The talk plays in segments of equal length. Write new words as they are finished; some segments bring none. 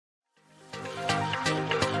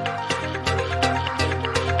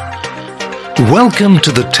Welcome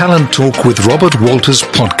to the Talent Talk with Robert Walters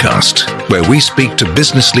podcast, where we speak to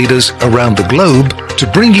business leaders around the globe to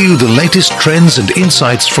bring you the latest trends and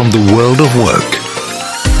insights from the world of work.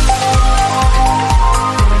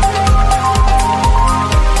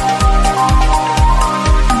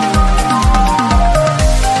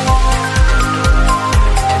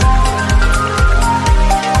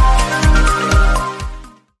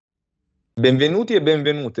 Benvenuti e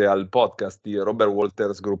benvenute al podcast di Robert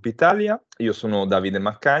Walters Group Italia. Io sono Davide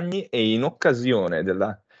Maccagni e in occasione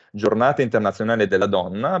della Giornata Internazionale della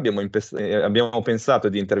Donna abbiamo pensato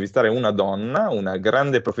di intervistare una donna, una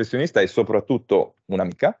grande professionista e soprattutto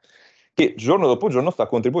un'amica, che giorno dopo giorno sta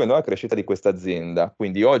contribuendo alla crescita di questa azienda.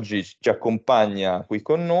 Quindi oggi ci accompagna qui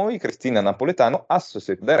con noi Cristina Napoletano,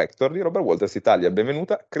 Associate Director di Robert Walters Italia.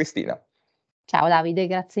 Benvenuta Cristina. Ciao Davide,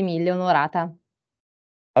 grazie mille, onorata.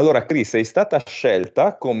 Allora, Cris, sei stata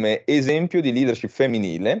scelta come esempio di leadership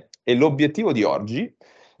femminile e l'obiettivo di oggi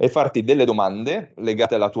è farti delle domande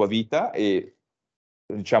legate alla tua vita e,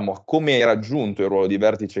 diciamo, a come hai raggiunto il ruolo di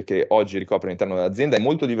vertice che oggi ricopri all'interno dell'azienda. È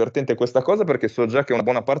molto divertente questa cosa perché so già che una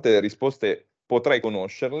buona parte delle risposte potrai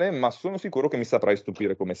conoscerle, ma sono sicuro che mi saprai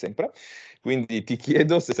stupire come sempre. Quindi ti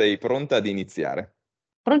chiedo se sei pronta ad iniziare.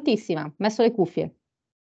 Prontissima, messo le cuffie.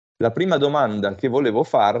 La prima domanda che volevo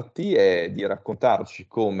farti è di raccontarci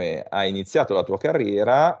come hai iniziato la tua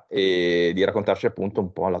carriera e di raccontarci appunto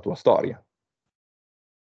un po' la tua storia.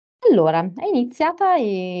 Allora, è iniziata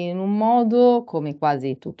in un modo, come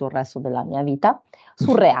quasi tutto il resto della mia vita,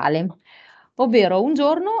 surreale. Ovvero un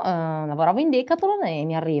giorno lavoravo in Decathlon e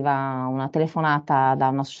mi arriva una telefonata da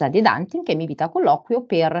una società di headhunting che mi invita a colloquio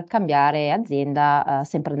per cambiare azienda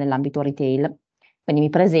sempre nell'ambito retail. Quindi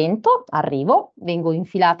mi presento, arrivo, vengo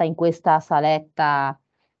infilata in questa saletta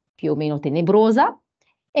più o meno tenebrosa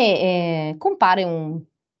e compare un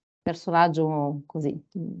personaggio così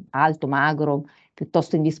alto, magro,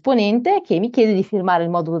 piuttosto indisponente, che mi chiede di firmare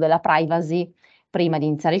il modulo della privacy prima di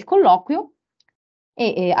iniziare il colloquio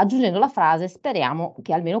e aggiungendo la frase speriamo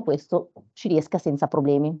che almeno questo ci riesca senza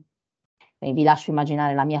problemi. Quindi vi lascio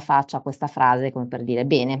immaginare la mia faccia a questa frase come per dire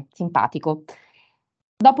bene, simpatico.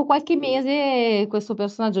 Dopo qualche mese questo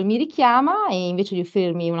personaggio mi richiama e invece di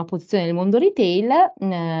offrirmi una posizione nel mondo retail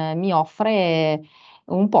mi offre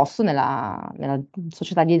un posto nella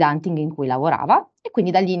società di headhunting in cui lavorava e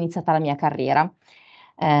quindi da lì è iniziata la mia carriera.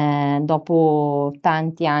 Dopo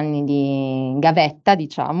tanti anni di gavetta,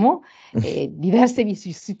 diciamo, e diverse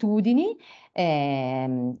vicissitudini,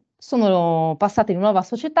 sono passata in una nuova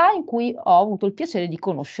società in cui ho avuto il piacere di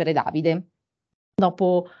conoscere Davide.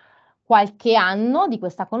 Dopo qualche anno di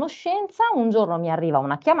questa conoscenza, un giorno mi arriva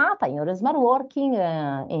una chiamata, io ero in smart working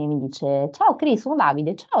e mi dice ciao Cris, sono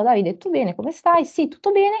Davide. Ciao Davide, tu bene, come stai? Sì,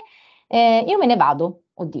 tutto bene. Io me ne vado.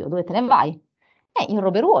 Oddio, dove te ne vai? In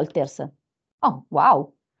Robert Walters. Oh,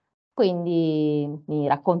 wow. Quindi mi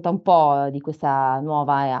racconta un po' di questa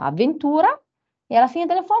nuova avventura e alla fine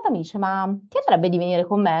della telefonata mi dice ma ti andrebbe di venire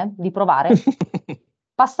con me, di provare?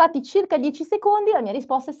 Passati circa 10 secondi la mia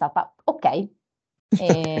risposta è stata ok. Ci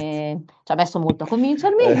ha messo molto a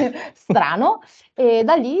convincermi, strano, e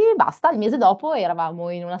da lì basta, il mese dopo eravamo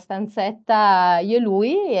in una stanzetta io e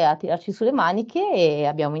lui a tirarci sulle maniche e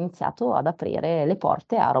abbiamo iniziato ad aprire le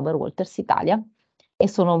porte a Robert Walters Italia e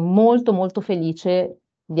sono molto molto felice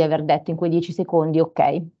di aver detto in quei 10 secondi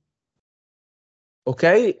ok. Ok,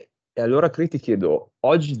 e allora Cris ti chiedo,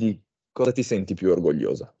 oggi di cosa ti senti più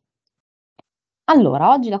orgogliosa? Allora,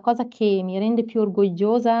 oggi la cosa che mi rende più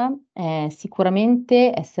orgogliosa è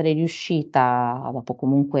sicuramente essere riuscita, dopo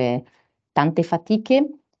comunque tante fatiche,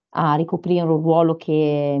 a ricoprire un ruolo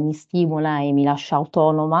che mi stimola e mi lascia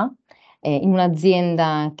autonoma, in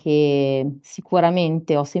un'azienda che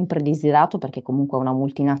sicuramente ho sempre desiderato, perché comunque è una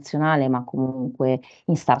multinazionale, ma comunque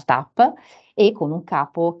in startup, e con un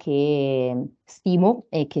capo che stimo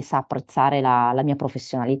e che sa apprezzare la mia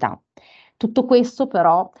professionalità. Tutto questo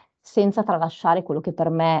però senza tralasciare quello che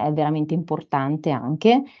per me è veramente importante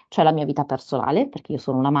anche, cioè la mia vita personale, perché io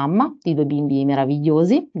sono una mamma di 2 bimbi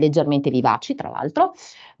meravigliosi, leggermente vivaci tra l'altro,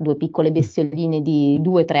 2 piccole bestioline di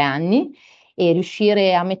 2-3 anni e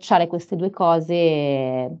riuscire a matchare queste 2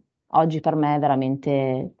 cose oggi per me è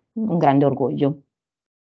veramente un grande orgoglio.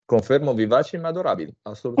 Confermo, vivaci ma adorabili,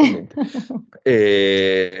 assolutamente.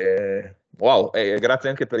 Wow, grazie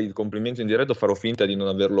anche per il complimento in diretto, farò finta di non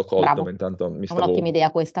averlo colto, Bravo, ma intanto è un'ottima idea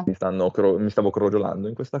questa. mi stavo crogiolando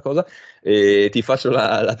in questa cosa. E ti faccio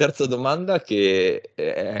la terza domanda che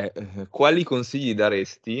è quali consigli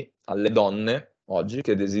daresti alle donne oggi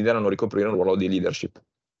che desiderano ricoprire un ruolo di leadership?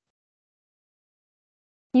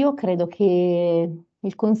 Io credo che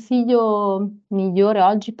il consiglio migliore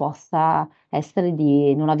oggi possa essere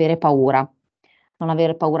di non avere paura, non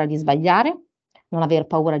avere paura di sbagliare, non aver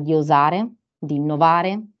paura di osare, di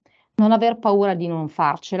innovare, non aver paura di non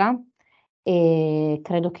farcela. E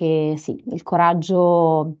credo che sì, il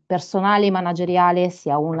coraggio personale e manageriale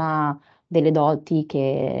sia una delle doti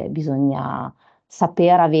che bisogna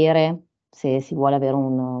saper avere se si vuole avere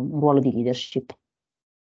un ruolo di leadership.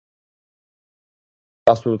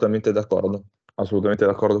 Assolutamente d'accordo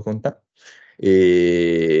con te.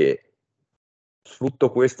 E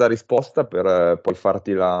sfrutto questa risposta per poi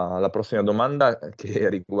farti la prossima domanda che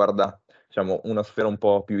riguarda, diciamo, una sfera un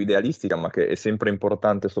po' più idealistica, ma che è sempre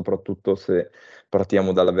importante, soprattutto se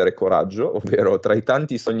partiamo dall'avere coraggio, ovvero tra i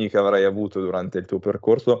tanti sogni che avrai avuto durante il tuo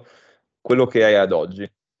percorso, quello che hai ad oggi,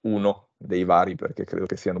 uno dei vari, perché credo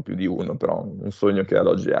che siano più di uno, però un sogno che ad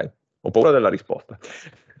oggi hai. Ho paura della risposta.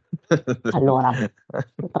 Allora,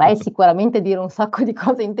 potrei sicuramente dire un sacco di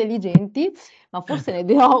cose intelligenti, ma forse ne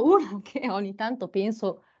dirò una che ogni tanto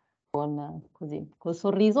penso così, col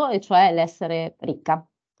sorriso, e cioè l'essere ricca.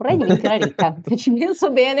 Vorrei diventare ricca, se ci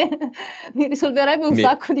penso bene, mi risolverebbe un Mi,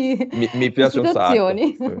 sacco mi di piace un sacco.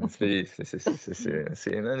 situazioni. Sì, sì, sì, sì, sì, sì, sì,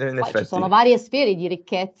 in Poi ci sono effetti. varie sfere di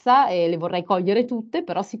ricchezza e le vorrei cogliere tutte,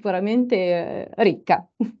 però sicuramente ricca.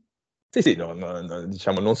 Sì, sì,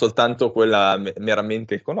 diciamo non soltanto quella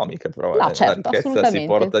meramente economica, però No, la certo, ricchezza si assolutamente.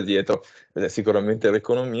 porta dietro sicuramente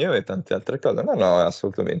l'economia e tante altre cose. No, no,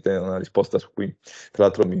 assolutamente è una risposta su cui tra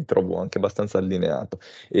l'altro mi trovo anche abbastanza allineato.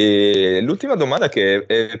 E l'ultima domanda che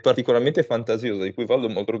è particolarmente fantasiosa, di cui vado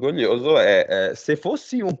molto orgoglioso, è se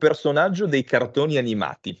fossi un personaggio dei cartoni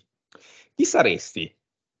animati, chi saresti?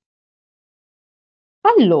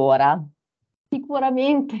 Allora,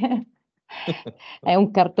 sicuramente è un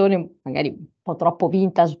cartone magari un po' troppo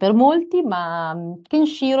vintage per molti, ma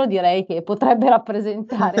Kenshiro direi che potrebbe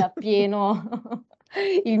rappresentare appieno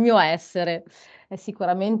il mio essere. È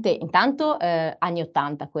sicuramente, intanto, anni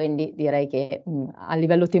 80, quindi direi che a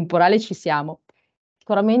livello temporale ci siamo.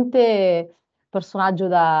 Sicuramente personaggio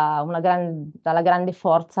dalla grande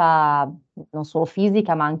forza non solo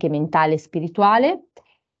fisica, ma anche mentale e spirituale.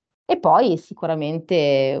 E poi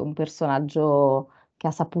sicuramente un personaggio che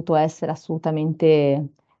ha saputo essere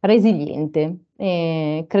assolutamente resiliente.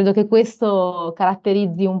 E credo che questo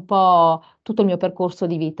caratterizzi un po' tutto il mio percorso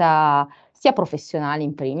di vita, sia professionale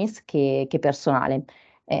in primis che personale.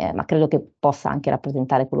 Ma credo che possa anche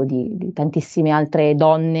rappresentare quello di tantissime altre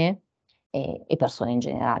donne e persone in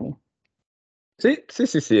generale. Sì, sì,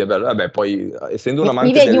 sì, sì, è bello. Vabbè, poi essendo un Mi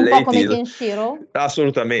amante vedi un po' come dell'80s, Kenshiro?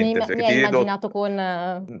 assolutamente, Mi perché hai ti vedo, immaginato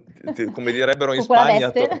come direbbero in con quella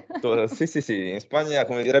Spagna, veste? sì, sì, sì, in Spagna,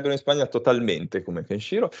 come direbbero in Spagna, totalmente come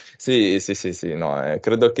Kenshiro. Sì, sì, sì, sì, no,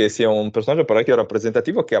 credo che sia un personaggio parecchio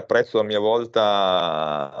rappresentativo che apprezzo a mia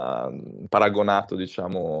volta paragonato,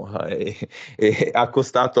 diciamo, e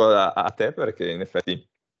accostato a te, perché in effetti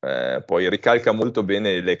poi ricalca molto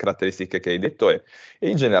bene le caratteristiche che hai detto e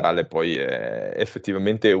in generale poi è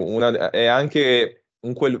effettivamente è anche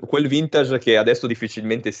quel vintage che adesso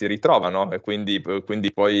difficilmente si ritrova, no? E quindi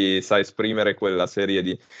poi sa esprimere quella serie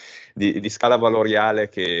di scala valoriale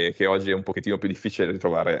che oggi è un pochettino più difficile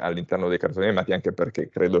ritrovare all'interno dei cartoni animati, anche perché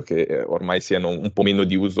credo che ormai siano un po' meno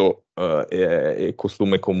di uso e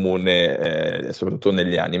costume comune, soprattutto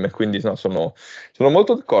negli anime. Quindi no, sono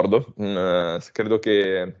molto d'accordo. Credo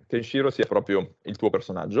che Kenshiro sia proprio il tuo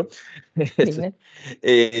personaggio. Bene.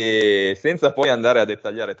 E senza poi andare a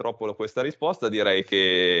dettagliare troppo questa risposta, direi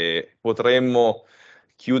che potremmo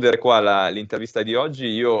chiudere qua l'intervista di oggi.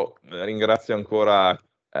 Io ringrazio ancora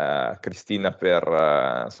Cristina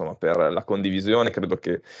insomma, per la condivisione. Credo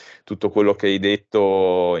che tutto quello che hai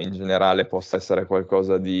detto in generale possa essere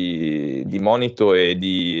qualcosa di monito e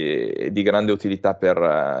di grande utilità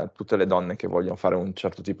per tutte le donne che vogliono fare un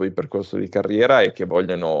certo tipo di percorso di carriera e che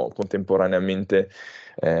vogliono contemporaneamente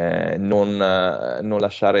non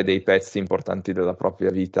lasciare dei pezzi importanti della propria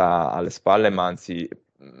vita alle spalle, ma anzi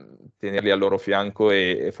tenerli al loro fianco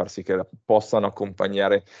e far sì che possano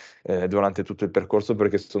accompagnare durante tutto il percorso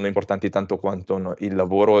perché sono importanti tanto quanto il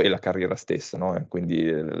lavoro e la carriera stessa, no? E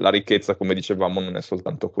quindi la ricchezza, come dicevamo, non è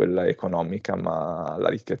soltanto quella economica, ma la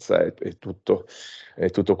ricchezza è tutto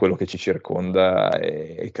quello che ci circonda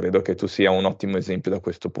e credo che tu sia un ottimo esempio da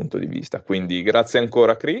questo punto di vista. Quindi grazie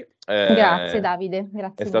ancora, Cri. Grazie Davide, È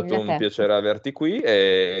grazie mille stato a un te. piacere averti qui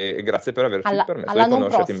e grazie per averci permesso di All'anno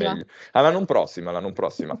conoscerti prossima. meglio. All'anno prossima, l'anno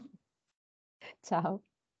prossima. Ciao.